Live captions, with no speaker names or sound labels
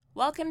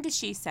Welcome to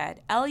She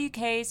Said,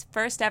 LUK's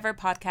first ever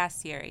podcast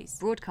series.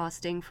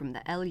 Broadcasting from the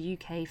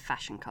LUK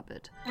Fashion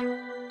Cupboard.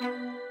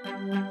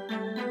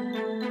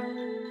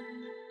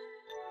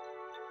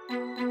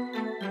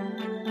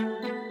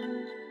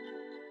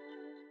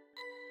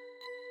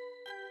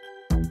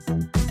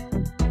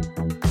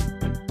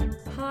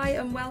 Hi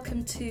and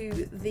welcome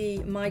to the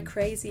My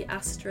Crazy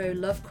Astro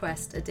Love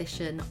Quest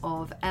edition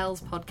of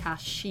Elle's podcast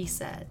She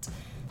Said.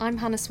 I'm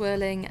Hannah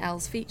Swirling,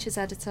 Elle's features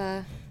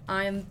editor.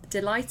 I am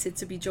delighted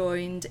to be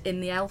joined in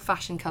the Elle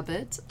Fashion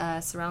Cupboard,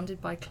 surrounded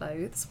by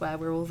clothes where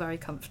we're all very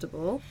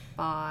comfortable,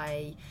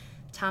 by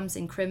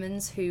Tamsin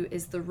Crimmins, who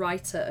is the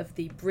writer of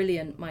the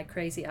brilliant My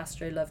Crazy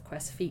Astro Love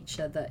Quest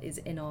feature that is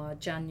in our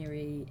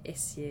January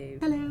issue.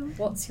 Hello.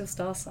 What's your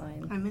star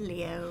sign? I'm a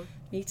Leo.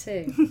 Me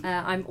too.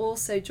 I'm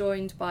also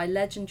joined by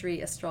legendary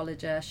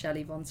astrologer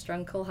Shelley Von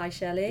Strunkel. Hi,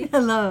 Shelley.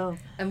 Hello.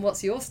 And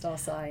what's your star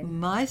sign?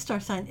 My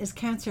star sign is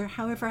Cancer.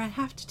 However, I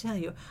have to tell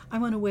you,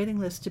 I'm on a waiting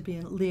list to be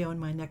a Leo in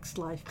my next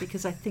life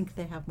because I think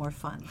they have more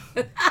fun.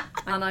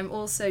 And I'm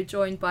also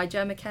joined by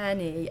Gemma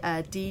Kearney,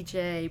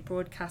 DJ,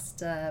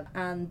 broadcaster,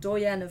 and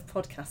doyenne of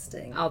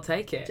podcasting. I'll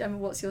take it. Gemma,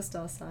 what's your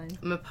star sign?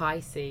 I'm a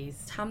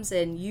Pisces.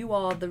 Tamsin, you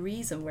are the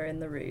reason we're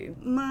in the room.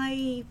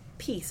 My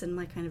piece and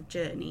my kind of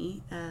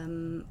journey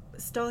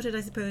started,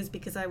 I suppose,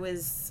 because I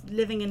was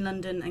living in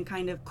London and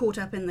kind of caught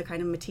up in the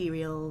kind of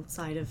material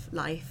side of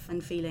life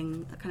and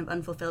feeling kind of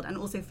unfulfilled, and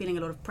also feeling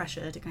a lot of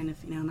pressure to kind of,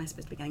 am I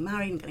supposed to be getting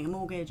married and getting a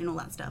mortgage and all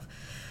that stuff.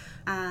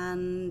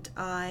 And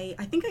I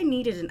think I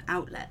needed an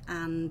outlet,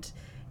 and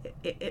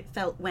it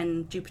felt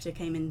when Jupiter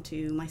came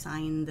into my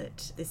sign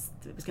that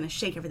it was going to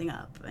shake everything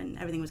up and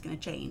everything was going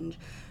to change.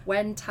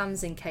 When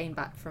Tamsin came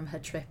back from her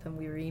trip and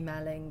we were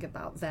emailing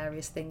about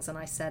various things and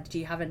I said, do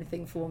you have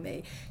anything for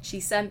me?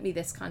 She sent me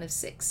this kind of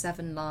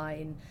 6-7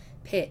 line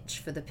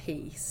pitch for the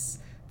piece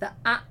that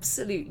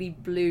absolutely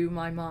blew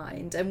my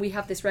mind. And we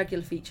have this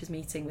regular features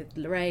meeting with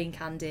Lorraine,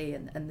 Candy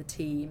and the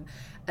team,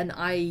 and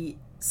I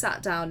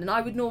sat down and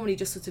I would normally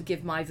just sort of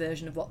give my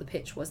version of what the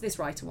pitch was. This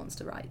writer wants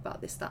to write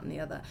about this, that and the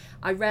other.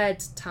 I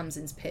read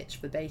Tamsin's pitch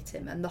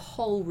verbatim and the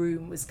whole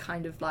room was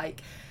kind of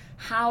like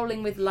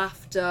howling with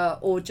laughter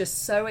or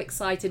just so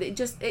excited.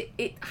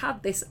 It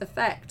had this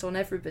effect on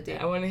everybody.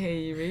 I want to hear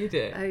you read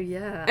it. Oh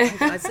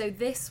yeah. So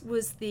this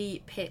was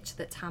the pitch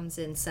that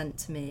Tamsin sent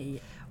to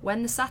me.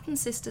 When the Saturn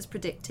sisters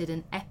predicted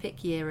an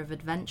epic year of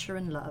adventure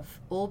and love,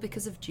 all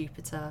because of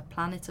Jupiter,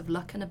 planet of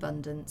luck and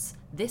abundance,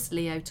 this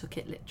Leo took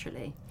it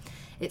literally.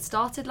 It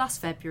started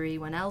last February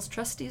when Elle's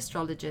trusty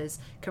astrologers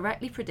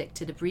correctly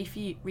predicted a brief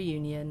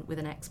reunion with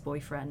an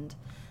ex-boyfriend.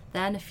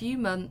 Then a few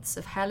months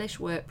of hellish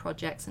work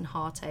projects and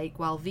heartache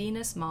while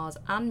Venus, Mars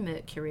and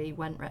Mercury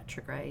went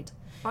retrograde.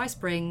 By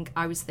spring,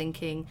 I was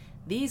thinking,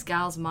 these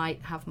gals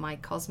might have my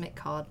cosmic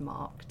card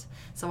marked.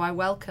 So I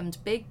welcomed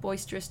big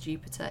boisterous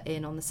Jupiter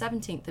in on the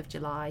 17th of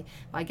July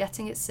by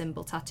getting its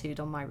symbol tattooed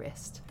on my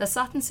wrist. The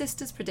Saturn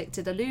sisters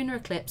predicted a lunar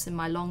eclipse in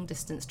my long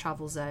distance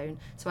travel zone,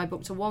 so I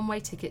booked a one-way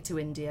ticket to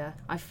India.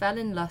 I fell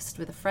in lust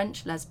with a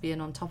French lesbian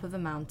on top of a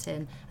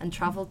mountain and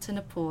travelled to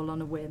Nepal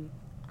on a whim.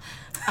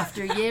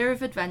 After a year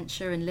of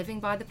adventure and living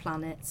by the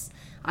planets,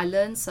 I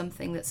learned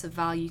something that's of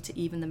value to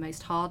even the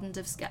most hardened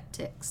of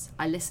skeptics.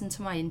 I listened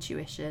to my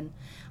intuition.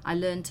 I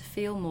learned to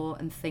feel more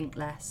and think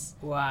less.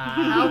 Wow.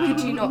 How could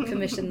you not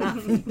commission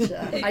that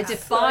feature? I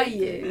defy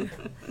you.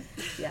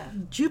 Yeah.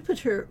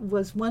 Jupiter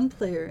was one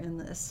player in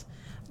this,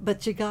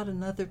 but you got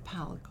another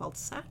pal called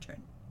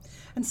Saturn.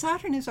 And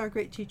Saturn is our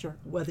great teacher,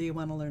 whether you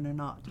want to learn or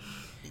not.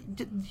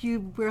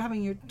 You were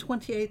having your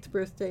 28th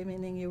birthday,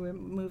 meaning you were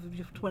moved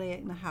to 28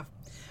 and a half.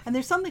 And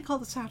there's something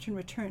called the Saturn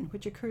return,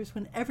 which occurs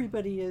when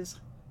everybody is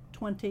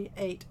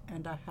 28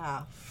 and a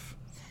half.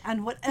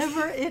 And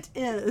whatever it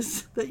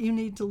is that you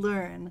need to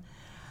learn,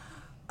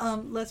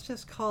 let's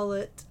just call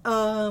it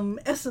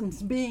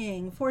essence,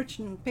 being,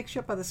 fortune, picks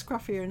you up by the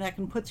scruff of your neck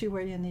and puts you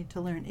where you need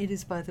to learn. It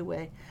is, by the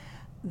way,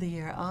 the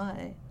year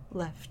I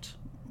left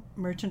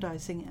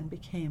merchandising and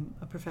became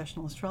a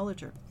professional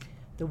astrologer.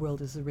 The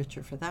world is the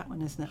richer for that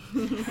one, isn't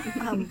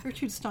it?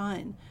 Gertrude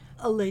Stein,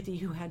 a lady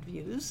who had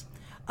views,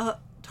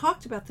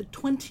 talked about the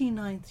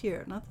 29th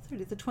year, not the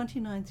 30th, the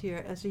 29th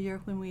year as a year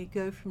when we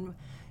go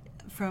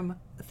from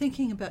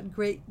thinking about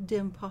great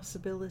dim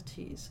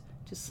possibilities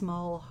to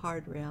small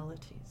hard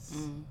realities.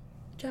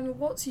 Gemma,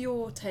 what's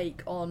your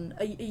take on,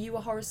 are you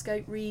a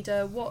horoscope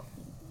reader?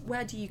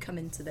 Where do you come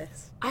into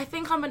this? I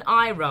think I'm an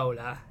eye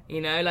roller,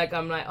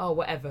 I'm like, oh,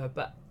 whatever,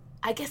 but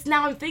I guess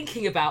now I'm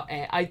thinking about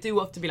it, I do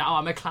often be like, oh,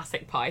 I'm a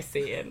classic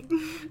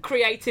Piscean,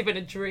 creative and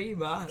a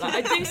dreamer. Like,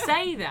 I do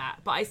say that,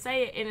 but I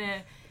say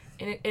it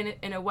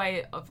in a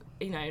way of,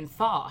 in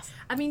fast.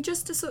 I mean,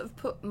 just to sort of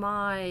put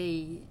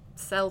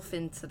myself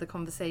into the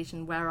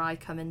conversation where I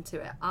come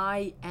into it,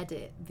 I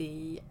edit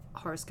the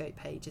horoscope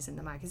pages in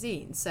the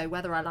magazine. So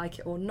whether I like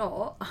it or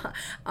not,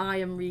 I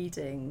am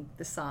reading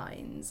the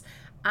signs.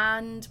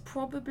 And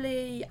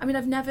probably,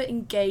 I've never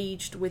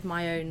engaged with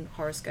my own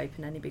horoscope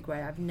in any big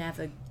way. I've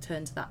never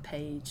turned to that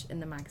page in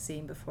the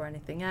magazine before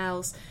anything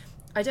else.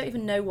 I don't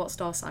even know what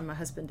star sign my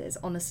husband is,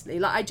 honestly.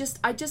 Like,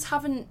 I just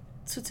haven't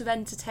sort of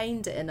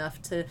entertained it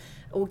enough to,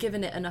 or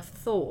given it enough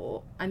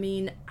thought. I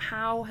mean,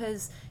 how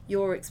has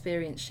your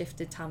experience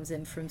shifted,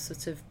 Tamsin, from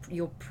sort of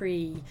your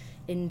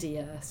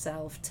pre-India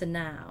self to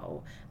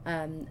now?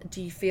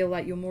 Do you feel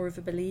like you're more of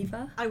a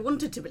believer? I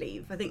wanted to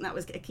believe. I think that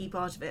was a key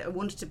part of it. I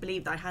wanted to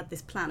believe that I had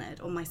this planet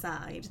on my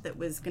side that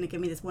was going to give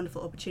me this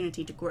wonderful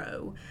opportunity to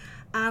grow.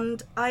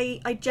 And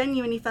I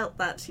genuinely felt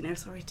that,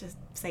 sorry to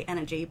say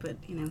energy, but,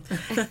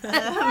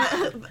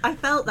 I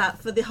felt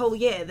that for the whole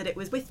year that it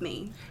was with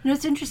me.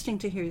 It's interesting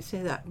to hear you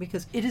say that,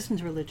 because it isn't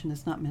a religion.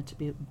 It's not meant to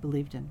be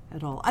believed in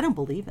at all. I don't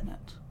believe in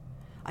it.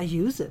 I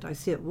use it. I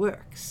see it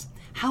works.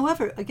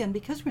 However, again,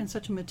 because we're in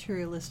such a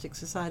materialistic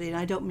society, and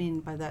I don't mean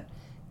by that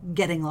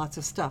getting lots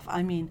of stuff.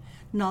 I mean,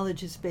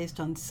 knowledge is based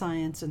on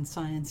science, and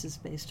science is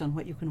based on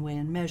what you can weigh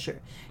and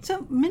measure.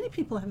 So many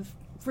people have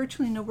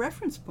virtually no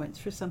reference points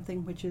for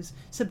something which is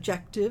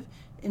subjective,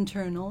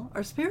 internal,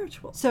 or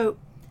spiritual. So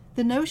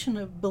the notion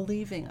of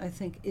believing, I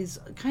think, is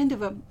kind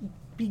of a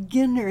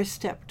beginner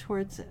step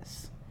towards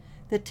this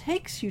that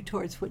takes you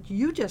towards what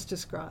you just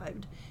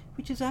described,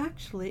 which is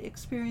actually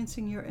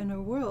experiencing your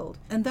inner world.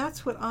 And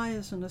that's what I,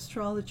 as an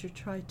astrologer,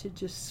 try to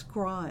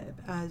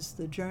describe as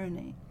the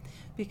journey,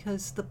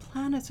 because the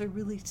planets are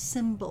really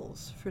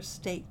symbols for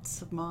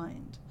states of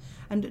mind.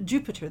 And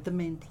Jupiter, the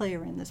main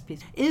player in this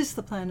piece, is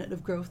the planet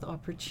of growth,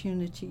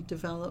 opportunity,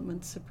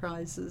 development,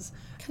 surprises.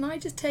 Can I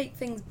just take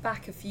things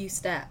back a few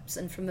steps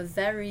and from a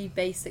very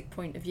basic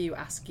point of view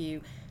ask you,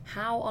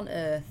 how on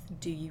earth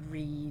do you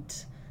read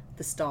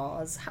the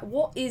stars?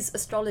 What is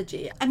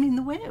astrology? I mean,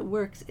 the way it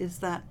works is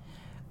that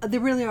there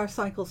really are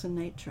cycles in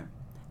nature.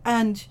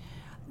 And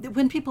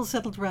when people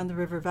settled around the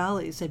river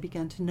valleys, they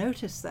began to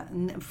notice that.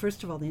 And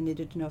first of all, they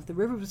needed to know if the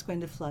river was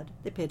going to flood.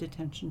 They paid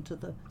attention to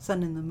the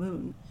sun and the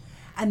moon.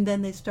 And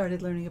then they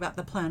started learning about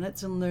the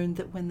planets and learned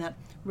that when that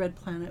red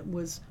planet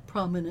was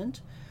prominent,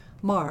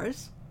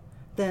 Mars,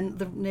 then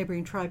the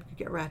neighboring tribe could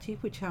get ratty,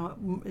 which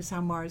is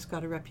how Mars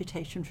got a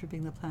reputation for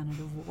being the planet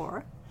of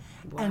war.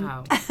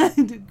 Wow.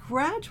 And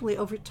gradually,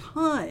 over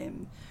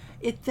time,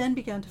 it then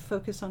began to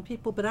focus on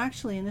people. But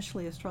actually,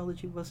 initially,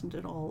 astrology wasn't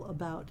at all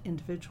about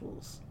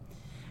individuals.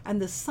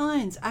 And the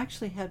signs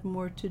actually had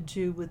more to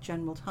do with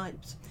general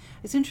types.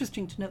 It's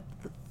interesting to note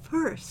that the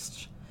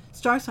first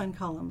star sign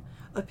column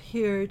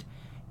appeared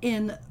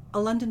in a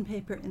London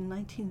paper in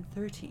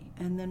 1930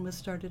 and then was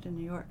started in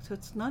New York. So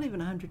it's not even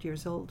 100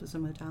 years old as a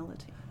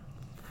modality.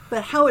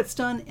 But how it's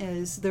done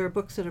is there are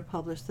books that are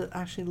published that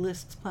actually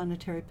lists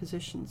planetary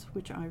positions,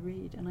 which I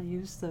read, and I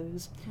use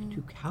those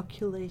to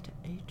calculate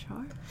a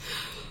chart.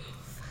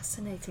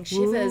 Fascinating.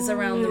 Shivers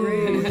around the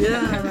room.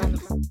 Yeah.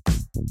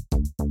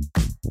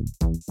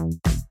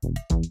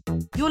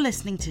 You're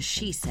listening to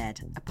She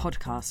Said, a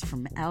podcast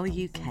from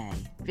LUK.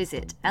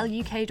 Visit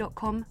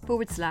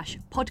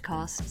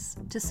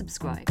luk.com/podcasts to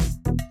subscribe.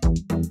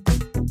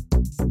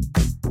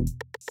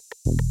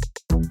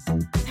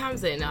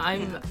 Tamsin,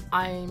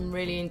 I'm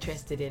really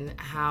interested in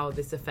how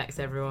this affects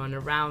everyone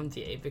around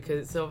you,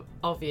 because it's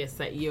obvious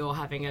that you're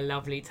having a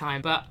lovely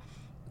time. But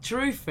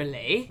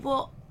truthfully,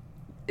 what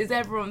is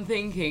everyone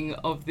thinking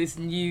of this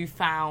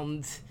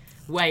newfound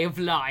way of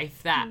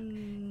life that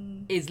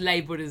is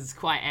labelled as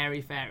quite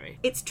airy-fairy?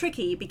 It's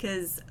tricky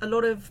because a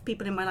lot of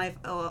people in my life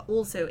are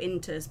also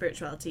into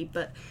spirituality,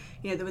 but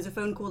there was a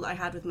phone call that I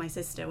had with my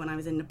sister when I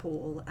was in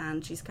Nepal,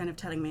 and she's kind of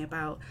telling me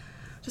about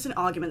just an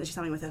argument that she's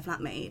having with her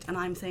flatmate, and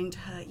I'm saying to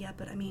her, yeah,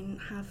 but I mean,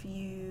 have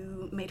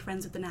you made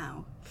friends with the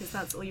now? Because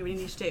that's all you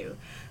really need to do.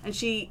 And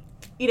she,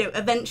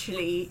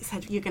 eventually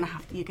said, you're gonna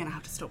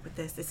have to stop with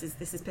this. This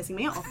is pissing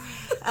me off,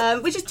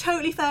 which is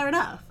totally fair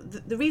enough.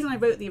 The reason I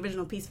wrote the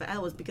original piece for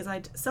Elle was because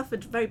I'd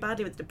suffered very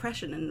badly with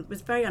depression and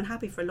was very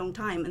unhappy for a long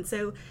time, and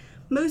so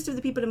most of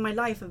the people in my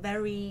life are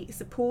very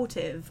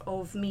supportive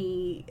of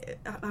me.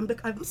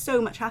 I'm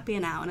so much happier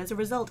now, and as a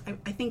result,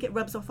 I think it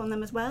rubs off on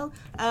them as well.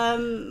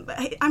 I'm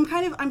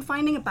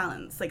finding a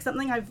balance. Like,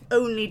 something I've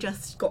only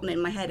just gotten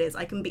in my head is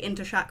I can be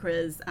into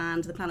chakras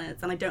and the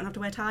planets, and I don't have to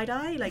wear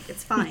tie-dye. Like,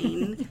 it's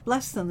fine.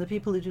 Bless them, the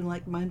people who do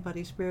like mind,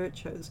 body, spirit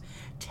shows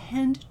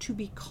tend to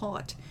be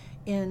caught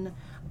in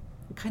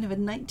kind of a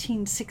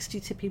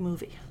 1960s hippie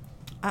movie.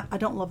 I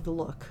don't love the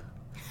look.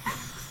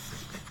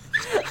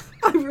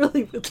 I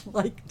really would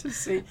like to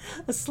see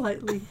a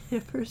slightly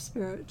hipper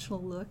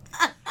spiritual look.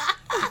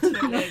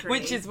 Totally agree.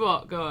 Which is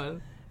what? Go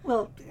on.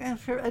 Well,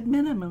 at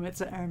minimum, it's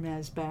an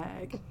Hermes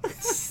bag.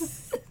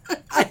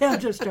 I am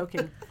just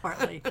joking,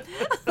 partly.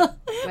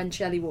 When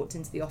Shelley walked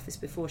into the office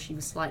before, she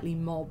was slightly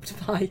mobbed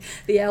by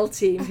the L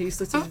team, who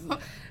sort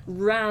of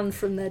ran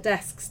from their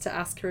desks to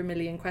ask her a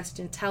million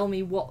questions. Tell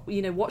me what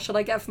should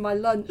I get for my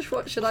lunch?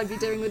 What should I be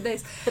doing with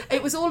this?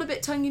 It was all a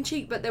bit tongue in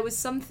cheek, but there was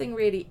something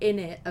really in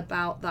it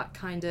about that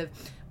kind of,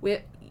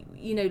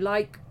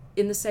 like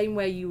in the same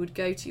way you would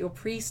go to your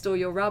priest or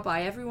your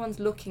rabbi, everyone's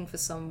looking for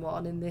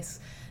someone in this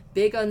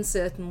big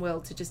uncertain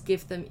world to just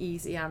give them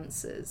easy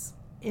answers.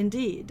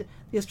 Indeed,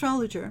 the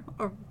astrologer,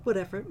 or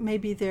whatever, may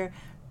be there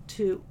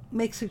to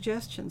make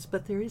suggestions,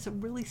 but there is a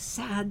really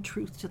sad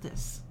truth to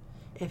this.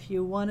 If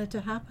you want it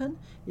to happen,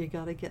 you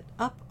got to get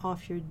up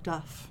off your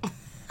duff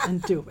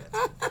and do it.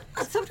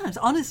 sometimes,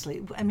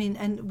 honestly, I mean,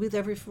 and with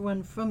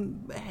everyone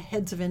from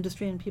heads of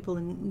industry and people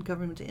in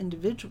government to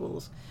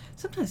individuals,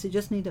 sometimes you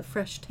just need a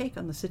fresh take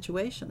on the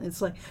situation.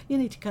 It's like you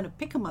need to kind of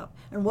pick them up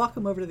and walk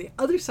them over to the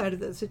other side of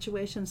the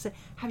situation and say,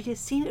 have you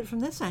seen it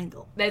from this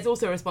angle? There's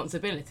also a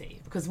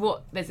responsibility, because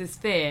there's this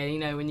fear, you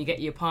know, when you get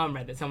your palm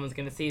read that someone's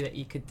going to see that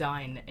you could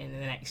die in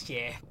the next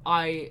year.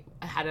 I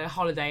had a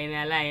holiday in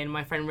LA and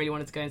my friend really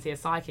wanted to go and see a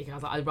psychic. I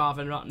was like, I'd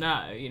rather not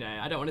know, you know,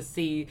 I don't want to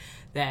see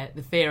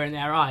the fear in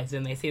their eyes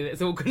when they see that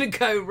it's all going to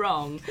go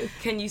wrong.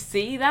 Can you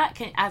see that?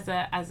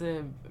 As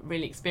a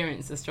really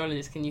experienced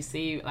astrologist, can you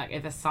see like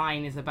if a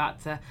sign is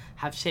about to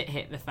have shit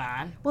hit the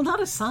fan? Well, not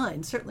a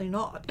sign, certainly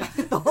not.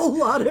 A whole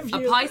lot of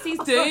you. Are Pisces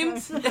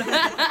doomed?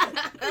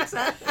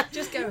 Exactly.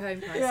 Just go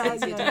home,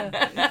 Pisces.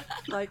 Yeah.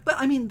 But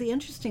I mean, the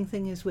interesting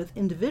thing is with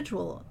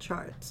individual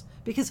charts,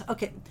 because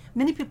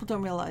many people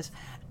don't realize.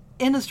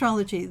 In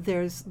astrology,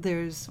 there's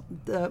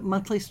the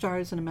monthly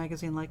stars in a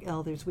magazine like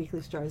Elle, there's weekly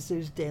stars,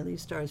 there's daily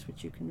stars,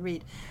 which you can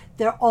read.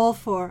 They're all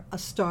for a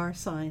star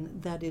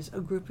sign that is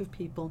a group of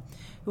people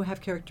who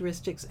have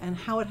characteristics, and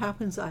how it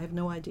happens, I have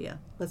no idea.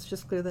 Let's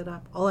just clear that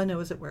up. All I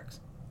know is it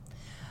works.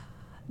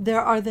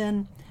 There are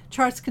then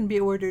charts can be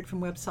ordered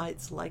from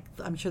websites like,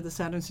 I'm sure the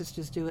Saturn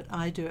Sisters do it,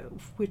 I do it,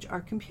 which are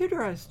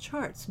computerized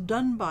charts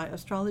done by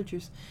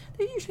astrologers.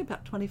 They're usually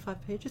about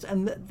 25 pages,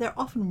 and they're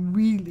often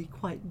really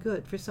quite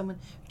good for someone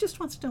who just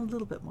wants to know a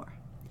little bit more.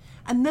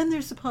 And then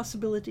there's the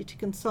possibility to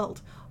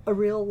consult a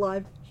real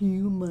live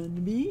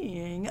human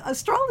being,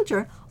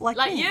 astrologer like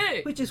me,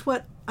 you, which is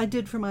what I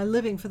did for my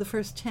living for the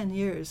first 10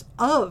 years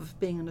of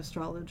being an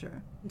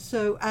astrologer.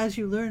 So as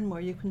you learn more,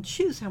 you can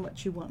choose how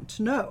much you want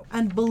to know.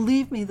 And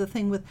believe me, the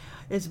thing with,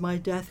 is my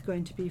death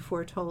going to be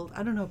foretold?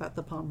 I don't know about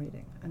the palm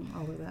reading and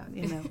all of that,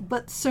 you know.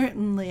 But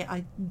certainly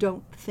I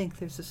don't think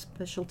there's a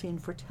specialty in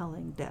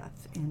foretelling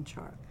death in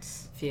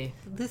charts. Phew.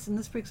 This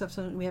brings up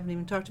something we haven't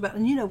even talked about.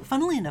 And, you know,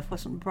 funnily enough,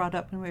 wasn't brought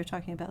up when we were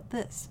talking about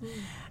this.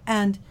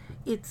 And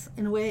it's,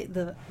 in a way,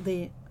 the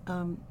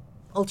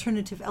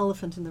alternative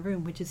elephant in the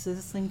room, which is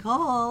this thing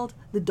called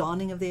the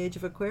dawning of the age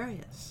of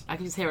Aquarius. I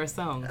can just hear a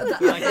song.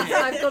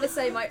 I've got to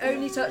say, my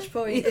only touch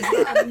point is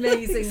that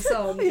amazing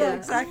song. Yeah,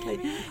 exactly.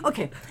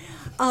 Okay.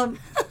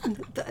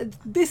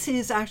 This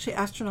is actually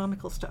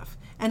astronomical stuff,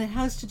 and it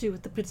has to do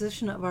with the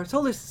position of our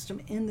solar system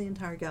in the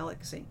entire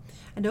galaxy.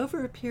 And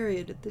over a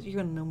period, that you're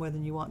going to know more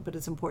than you want, but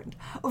it's important,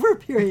 over a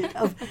period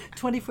of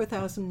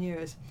 24,000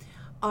 years,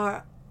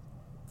 our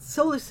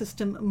solar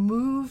system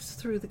moves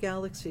through the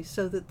galaxy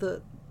so that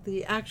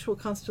the actual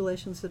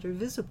constellations that are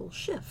visible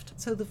shift.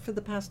 So for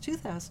the past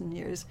 2,000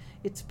 years,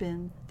 it's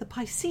been the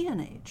Piscean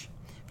age,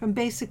 from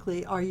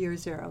basically our year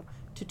zero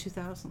to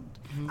 2000.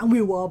 And we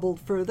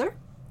wobbled further,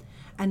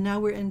 and now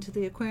we're into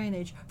the Aquarian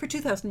age for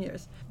 2,000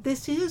 years.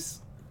 This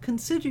is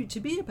considered to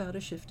be about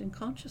a shift in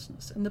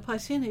consciousness. And the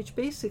Piscean age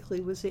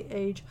basically was the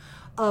age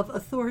of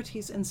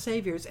authorities and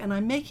saviors. And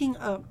I'm making,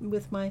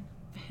 with my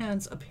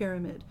hands, a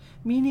pyramid,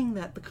 meaning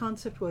that the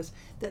concept was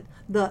that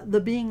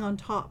the being on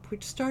top,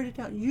 which started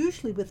out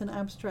usually with an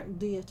abstract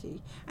deity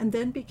and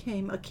then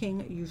became a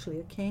king, usually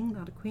a king,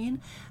 not a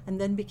queen, and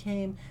then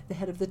became the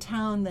head of the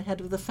town, the head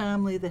of the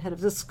family, the head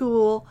of the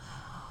school,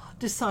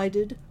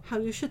 decided how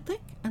you should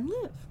think and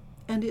live.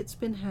 And it's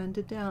been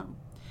handed down.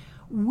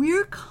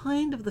 We're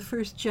kind of the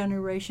first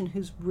generation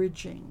who's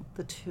bridging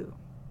the two.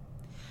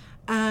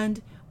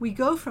 And we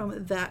go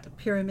from that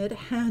pyramid,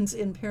 hands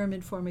in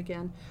pyramid form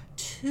again,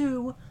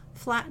 to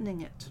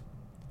flattening it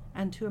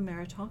and to a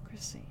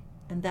meritocracy.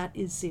 And that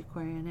is the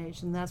Aquarian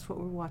age, and that's what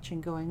we're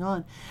watching going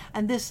on.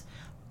 And this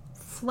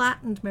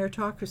flattened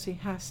meritocracy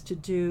has to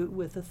do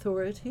with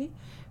authority,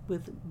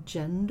 with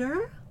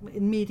gender.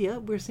 In media,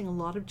 we're seeing a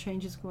lot of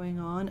changes going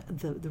on.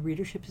 The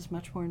readership is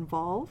much more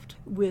involved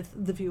with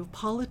the view of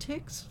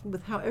politics,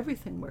 with how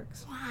everything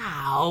works.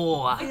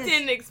 Wow. I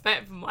didn't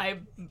expect for my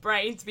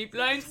brain to be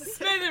blown to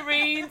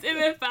smithereens in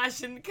a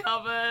fashion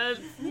cupboard.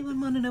 Anyone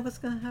want to know what's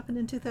going to happen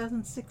in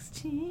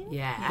 2016?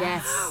 Yeah.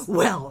 Yes.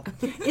 Well,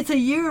 it's a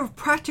year of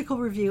practical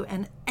review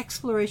and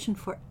exploration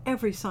for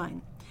every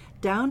sign.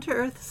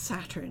 Down-to-earth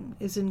Saturn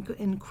is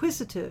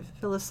inquisitive,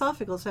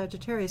 philosophical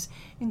Sagittarius,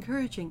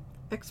 encouraging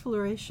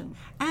exploration.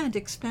 And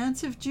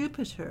expansive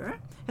Jupiter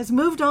has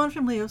moved on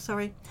from Leo,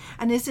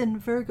 and is in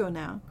Virgo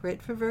now,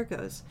 great for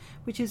Virgos,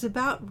 which is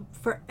about,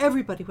 for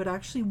everybody, what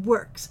actually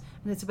works.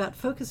 And it's about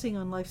focusing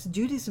on life's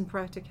duties and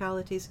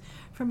practicalities,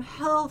 from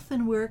health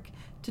and work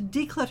to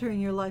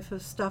decluttering your life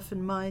of stuff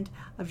and mind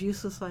of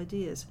useless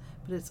ideas.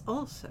 But it's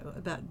also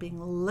about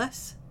being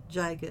less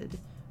jagged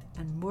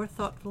and more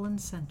thoughtful and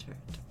centered.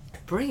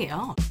 Bring it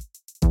on.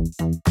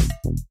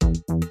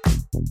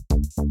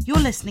 You're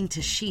listening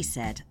to She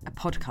Said, a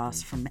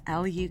podcast from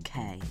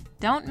LUK.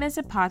 Don't miss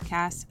a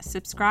podcast.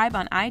 Subscribe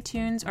on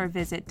iTunes or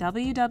visit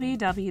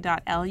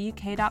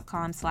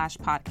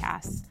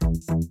www.luk.com/podcasts.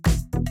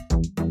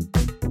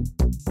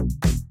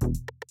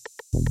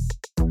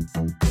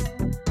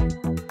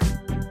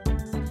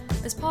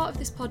 As part of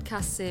this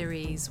podcast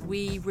series,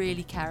 we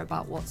really care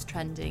about what's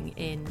trending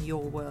in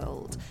your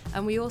world,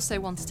 and we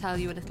also want to tell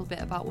you a little bit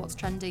about what's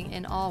trending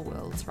in our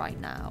worlds right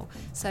now.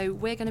 So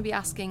we're going to be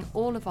asking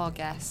all of our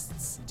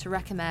guests to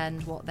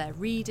recommend what they're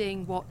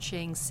reading,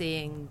 watching,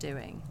 seeing,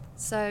 doing.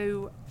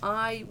 So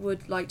I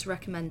would like to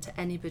recommend to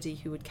anybody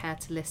who would care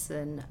to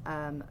listen,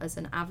 as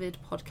an avid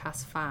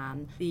podcast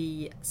fan,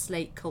 the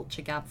Slate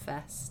Culture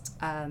Gabfest.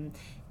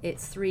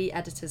 It's 3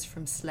 editors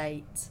from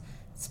Slate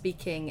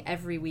speaking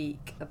every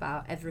week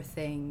about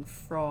everything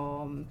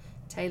from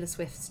Taylor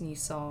Swift's new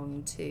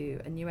song to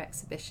a new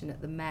exhibition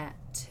at the Met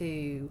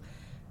to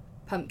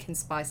pumpkin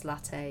spice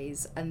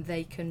lattes, and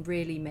they can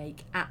really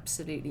make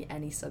absolutely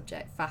any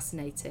subject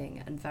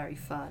fascinating and very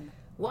fun.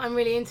 What I'm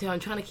really into,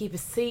 I'm trying to keep a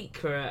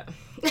secret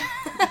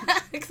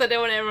because I don't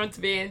want everyone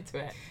to be into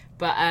it.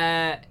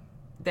 But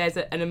there's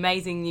an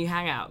amazing new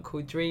hangout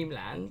called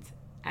Dreamland,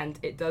 and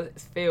it does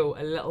feel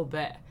a little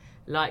bit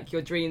like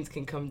your dreams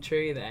can come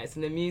true there. It's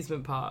an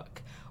amusement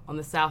park on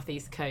the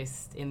southeast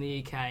coast in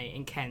the UK,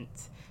 in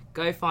Kent.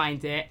 Go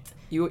find it.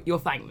 You'll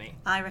thank me.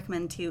 I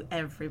recommend to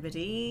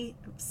everybody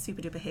a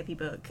super duper hippie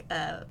book,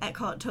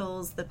 Eckhart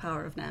Tolle's The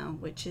Power of Now,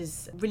 which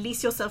is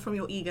release yourself from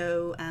your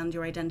ego and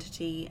your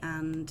identity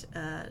and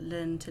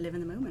learn to live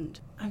in the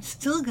moment. I'm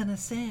still going to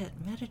say it.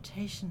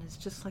 Meditation is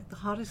just like the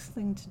hottest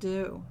thing to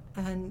do.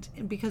 And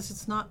because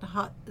it's not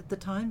hot at the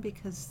time,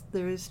 because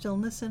there is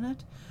stillness in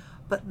it,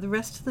 but the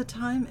rest of the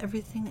time,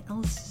 everything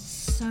else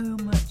is so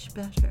much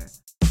better.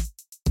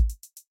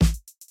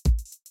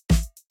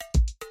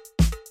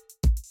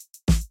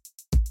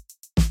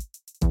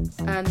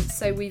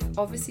 So we've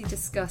obviously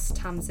discussed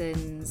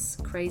Tamsin's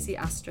Crazy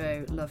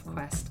Astro Love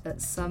Quest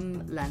at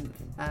some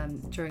length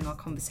during our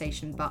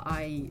conversation, but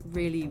I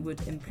really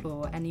would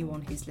implore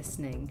anyone who's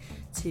listening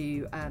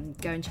to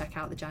go and check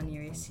out the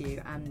January issue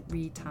and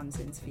read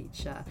Tamsin's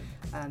feature.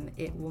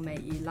 It will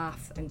make you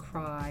laugh and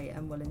cry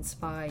and will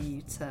inspire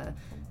you to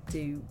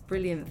do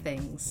brilliant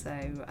things, so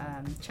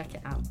check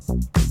it out.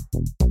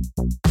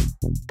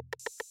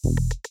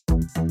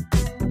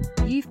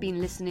 You've been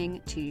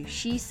listening to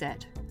She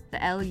Said, the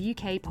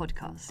LUK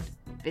podcast.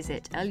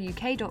 Visit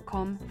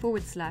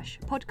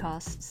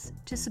luk.com/podcasts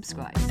to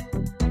subscribe.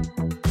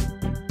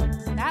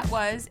 That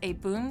was a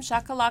Boom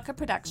Shakalaka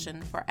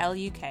production for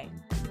LUK.